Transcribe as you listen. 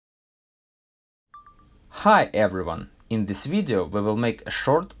Hi everyone! In this video we will make a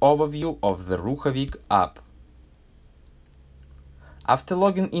short overview of the RUHAVIK app. After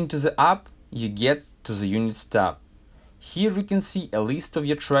logging into the app, you get to the Units tab. Here you can see a list of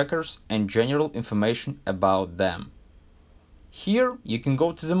your trackers and general information about them. Here you can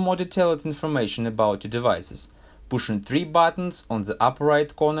go to the more detailed information about your devices, pushing 3 buttons on the upper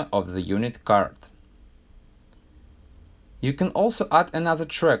right corner of the unit card. You can also add another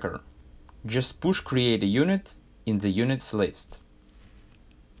tracker. Just push Create a Unit in the Units list.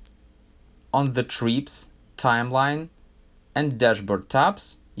 On the Trips, Timeline, and Dashboard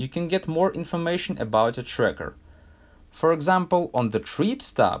tabs, you can get more information about your tracker. For example, on the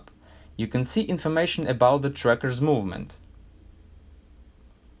Trips tab, you can see information about the tracker's movement.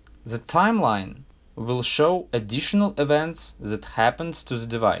 The Timeline will show additional events that happened to the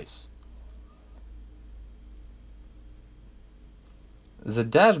device. The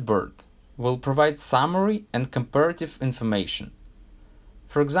Dashboard will provide summary and comparative information,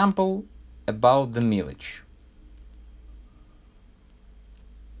 for example, about the mileage.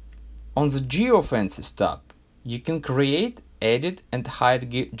 On the Geofences tab, you can create, edit and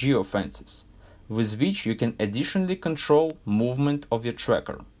hide geofences, with which you can additionally control movement of your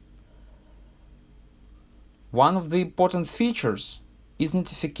tracker. One of the important features is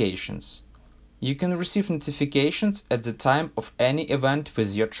notifications. You can receive notifications at the time of any event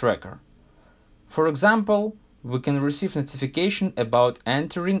with your tracker. For example, we can receive notification about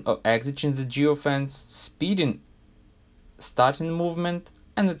entering or exiting the geofence, speeding, starting movement,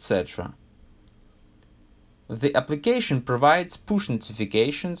 and etc. The application provides push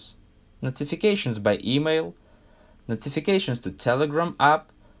notifications, notifications by email, notifications to Telegram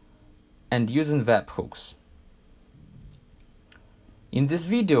app, and using webhooks. In this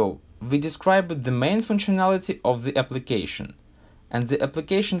video, we described the main functionality of the application, and the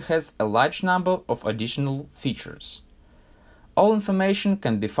application has a large number of additional features. All information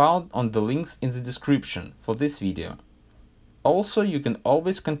can be found on the links in the description for this video. Also, you can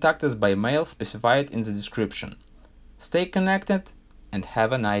always contact us by mail specified in the description. Stay connected and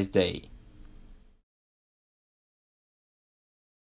have a nice day.